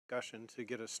discussion to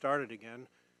get us started again.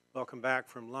 Welcome back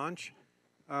from lunch.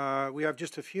 We have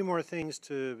just a few more things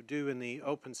to do in the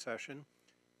open session,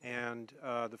 and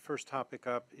the first topic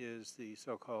up is the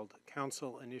so-called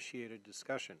council-initiated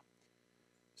discussion.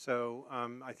 So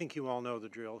I think you all know the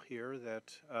drill here,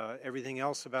 that everything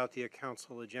else about the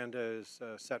council agenda is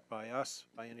set by us,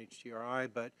 by NHGRI,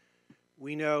 but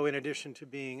we know, in addition to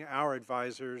being our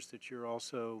advisors, that you're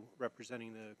also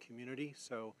representing the community.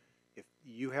 So if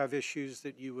you have issues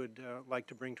that you would like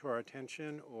to bring to our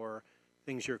attention, or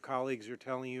things your colleagues are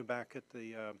telling you back at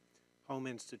the home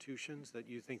institutions that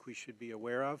you think we should be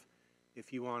aware of,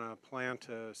 if you want to plant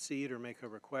a seed or make a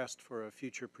request for a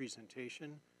future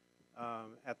presentation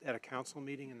at a council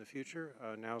meeting in the future,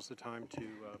 now's the time to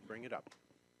bring it up.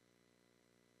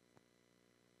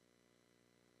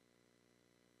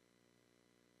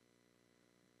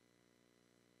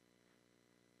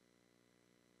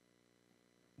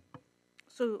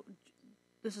 So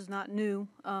this is not new,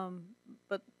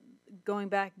 but going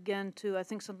back again to, I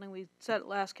think, something we said at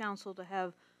last council, to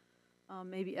have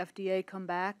maybe FDA come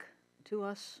back to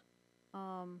us.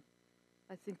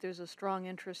 I think there's a strong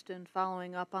interest in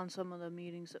following up on some of the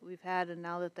meetings that we've had, and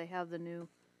now that they have the new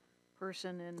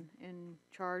person in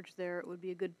charge there, it would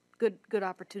be a good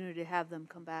opportunity to have them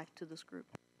come back to this group.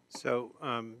 So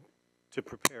to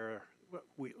prepare,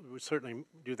 we would certainly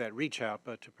do that reach out,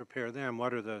 but to prepare them,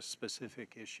 what are the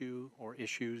specific issue or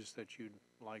issues that you'd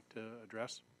like to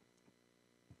address?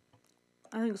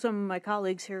 I think some of my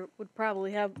colleagues here would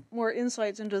probably have more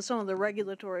insights into some of the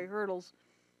regulatory hurdles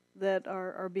that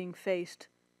are being faced,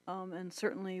 and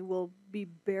certainly will be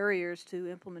barriers to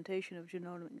implementation of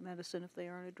genomic medicine if they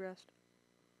aren't addressed.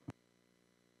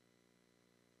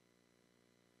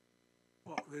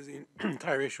 Well, there's the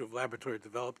entire issue of laboratory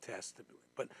developed tests,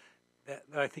 but that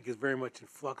I think is very much in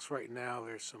flux right now.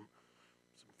 There's some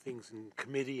things in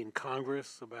committee in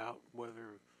Congress about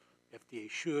whether FDA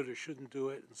should or shouldn't do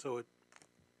it,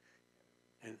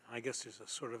 and I guess there's a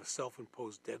sort of a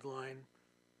self-imposed deadline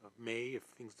of May. If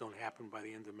things don't happen by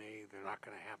the end of May, they're not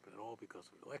going to happen at all because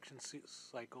of the election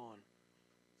cycle, and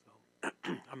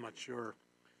so I'm not sure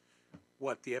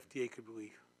what the FDA could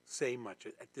really say much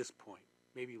at this point.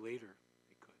 Maybe later.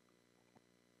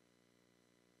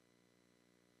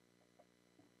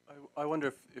 I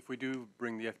wonder if we do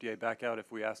bring the FDA back out, if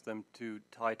we ask them to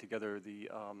tie together the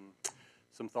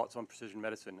some thoughts on precision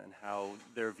medicine and how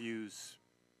their views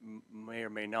may or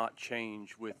may not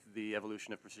change with the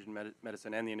evolution of precision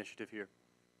medicine and the initiative here.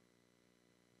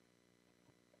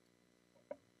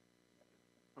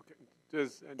 Okay.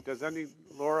 Does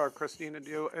Laura or Christina,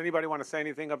 anybody want to say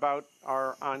anything about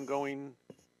our ongoing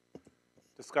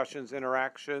discussions,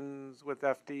 interactions with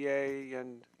FDA,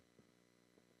 and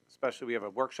especially we have a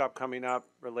workshop coming up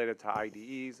related to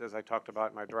IDEs, as I talked about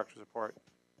in my director's report.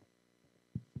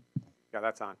 Yeah,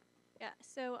 that's on. Yeah,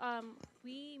 so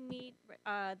we meet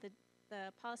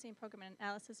the Policy and Program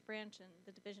Analysis Branch and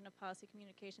the Division of Policy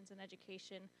Communications and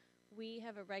Education. We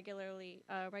have a regularly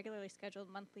scheduled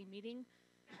monthly meeting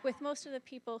with most of the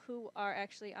people who are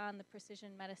actually on the precision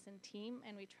medicine team,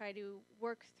 and we try to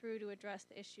work through to address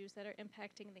the issues that are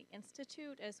impacting the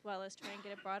Institute, as well as try and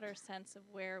get a broader sense of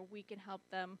where we can help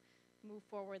them move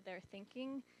forward their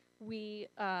thinking. We,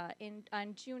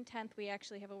 on June 10th, we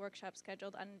actually have a workshop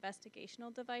scheduled on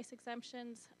investigational device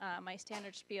exemptions. My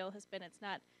standard spiel has been, it's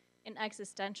not an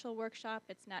existential workshop.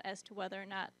 It's not as to whether or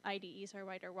not IDEs are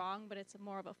right or wrong, but it's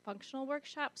more of a functional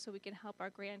workshop, so we can help our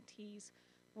grantees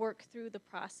work through the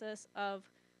process of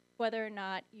whether or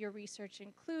not your research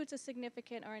includes a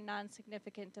significant or a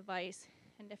non-significant device,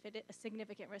 and if it is a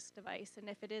significant risk device, and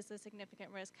if it is a significant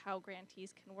risk, how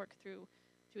grantees can work through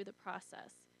the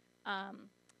process.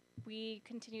 We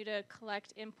continue to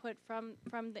collect input from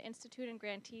the Institute and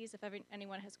grantees. If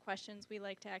anyone has questions, we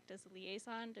like to act as a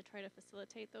liaison to try to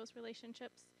facilitate those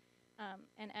relationships.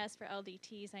 And as for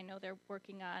LDTs, I know they're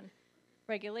working on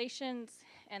regulations,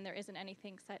 and there isn't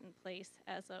anything set in place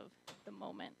as of the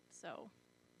moment. So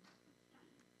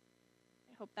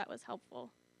I hope that was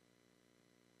helpful.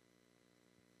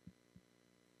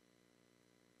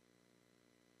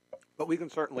 But we can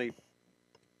certainly,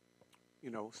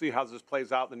 see how this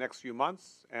plays out the next few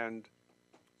months, and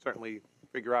certainly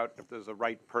figure out if there's a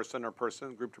right person or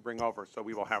group to bring over. So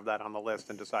we will have that on the list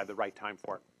and decide the right time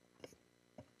for it.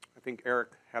 I think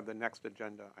Eric had the next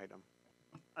agenda item.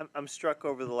 I'm struck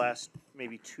over the last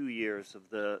maybe 2 years of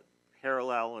the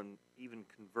parallel and even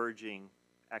converging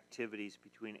activities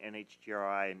between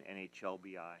NHGRI and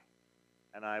NHLBI.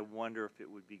 And I wonder if it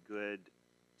would be good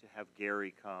to have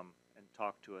Gary come and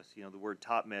talk to us. The word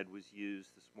top med was used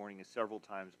this morning several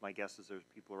times. My guess is there's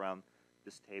people around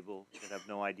this table that have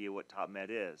no idea what top med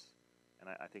is. And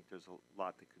I think there's a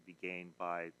lot that could be gained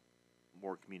by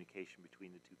more communication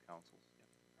between the two councils.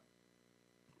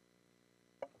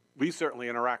 We certainly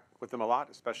interact with them a lot,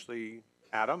 especially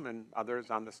Adam and others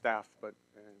on the staff, but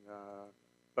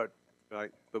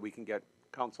we can get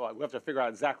council, we have to figure out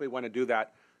exactly when to do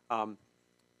that. But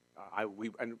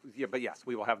yes,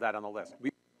 we will have that on the list. Some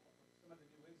of the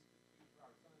new institutes,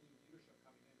 some of the new leadership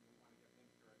coming in, we want to get in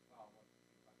here as well. Let's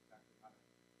think about exactly how to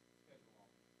schedule all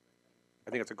these things.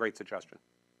 I think it's a great suggestion.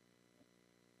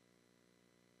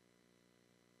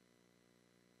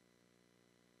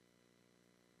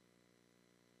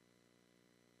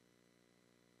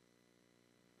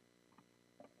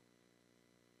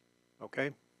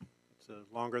 Okay, it's a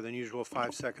longer than usual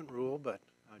 5-second rule, but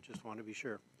I just want to be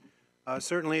sure.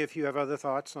 Certainly, if you have other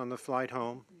thoughts on the flight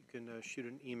home, you can shoot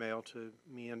an email to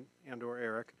me and or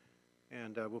Eric,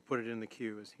 and we'll put it in the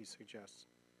queue as he suggests.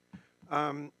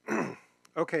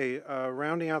 Okay,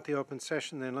 rounding out the open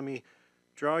session, then let me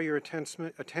draw your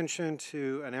attention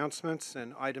to announcements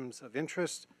and items of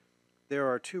interest. There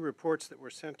are 2 reports that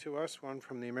were sent to us, one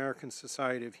from the American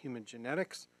Society of Human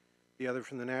Genetics, the other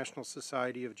from the National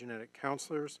Society of Genetic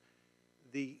Counselors.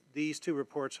 These 2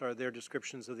 reports are their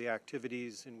descriptions of the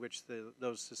activities in which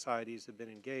those societies have been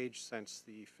engaged since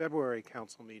the February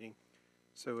council meeting.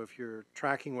 So if you're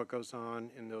tracking what goes on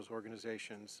in those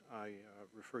organizations, I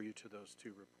refer you to those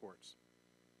 2 reports.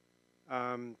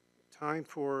 Time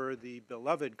for the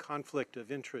beloved conflict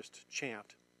of interest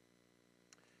chant.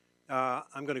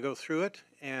 I'm going to go through it,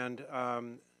 and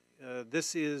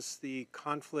this is the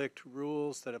conflict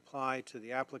rules that apply to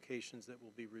the applications that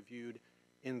will be reviewed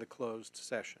in the closed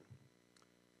session.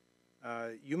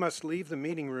 You must leave the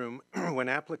meeting room when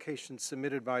applications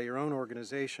submitted by your own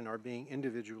organization are being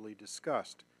individually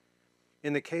discussed.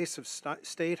 In the case of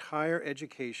state higher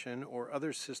education or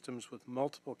other systems with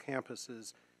multiple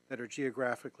campuses that are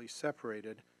geographically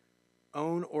separated,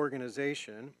 own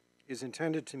organization is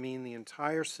intended to mean the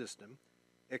entire system,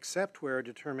 except where a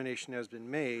determination has been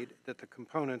made that the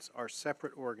components are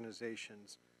separate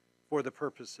organizations for the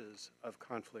purposes of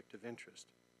conflict of interest.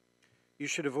 You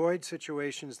should avoid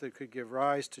situations that could give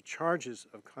rise to charges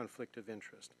of conflict of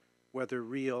interest, whether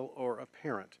real or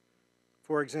apparent.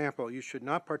 For example, you should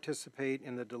not participate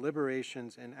in the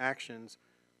deliberations and actions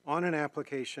on an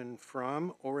application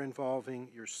from or involving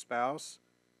your spouse,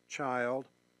 child,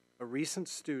 a recent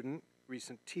student,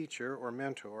 recent teacher or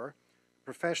mentor, a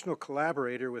professional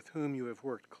collaborator with whom you have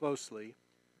worked closely,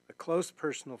 a close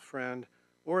personal friend,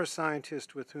 or a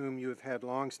scientist with whom you have had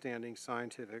long-standing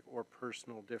scientific or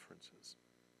personal differences.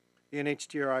 The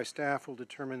NHGRI staff will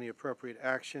determine the appropriate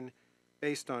action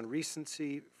based on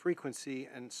recency, frequency,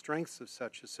 and strengths of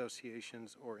such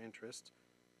associations or interests,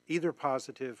 either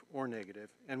positive or negative,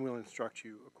 and will instruct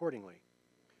you accordingly.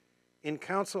 In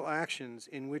council actions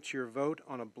in which your vote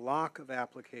on a block of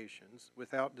applications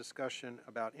without discussion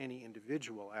about any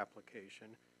individual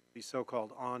application, the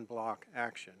so-called on-block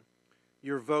action,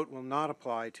 your vote will not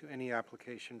apply to any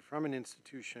application from an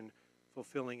institution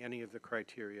fulfilling any of the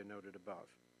criteria noted above.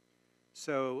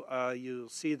 So you'll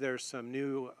see there's some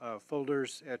new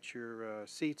folders at your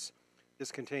seats.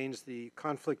 This contains the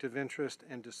Conflict of Interest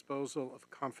and Disposal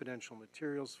of Confidential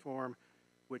Materials form,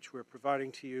 which we're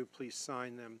providing to you. Please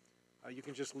sign them. You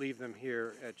can just leave them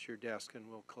here at your desk, and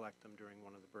we'll collect them during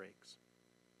one of the breaks.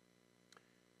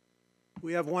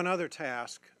 We have one other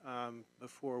task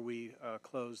before we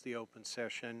close the open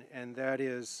session, and that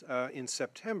is in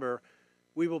September,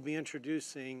 we will be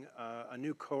introducing a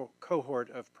new cohort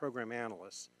of program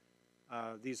analysts.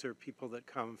 These are people that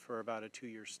come for about a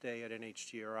 2-year stay at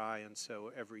NHGRI, and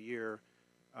so every year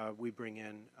we bring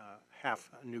in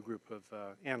half a new group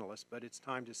of analysts, but it's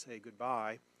time to say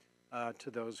goodbye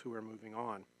to those who are moving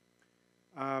on.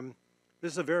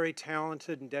 This is a very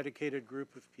talented and dedicated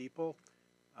group of people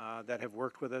that have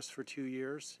worked with us for 2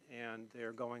 years, and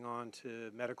they're going on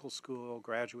to medical school,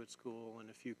 graduate school, in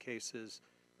a few cases,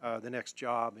 the next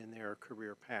job in their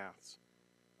career paths.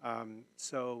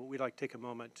 So we'd like to take a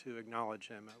moment to acknowledge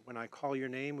them. When I call your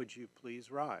name, would you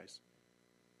please rise?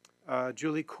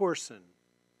 Julie Corson,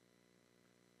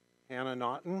 Hannah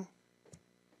Naughton,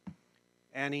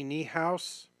 Annie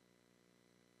Niehaus,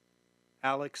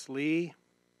 Alex Lee,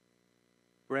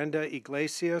 Brenda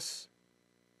Iglesias,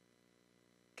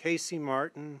 Casey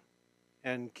Martin,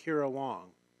 and Kira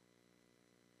Wong.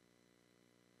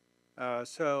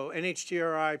 So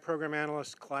NHGRI Program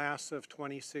Analyst Class of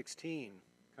 2016.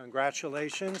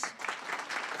 Congratulations.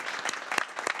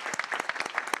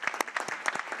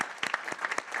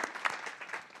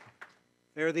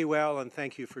 Fare thee well, and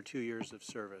thank you for 2 years of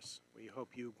service. We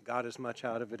hope you got as much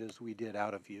out of it as we did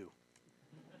out of you.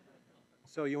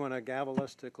 So you want to gavel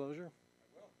us to closure?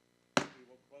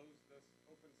 this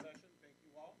open session. Thank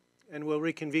you all. And we'll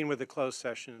reconvene with a closed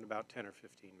session in about 10 or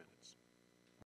 15 minutes.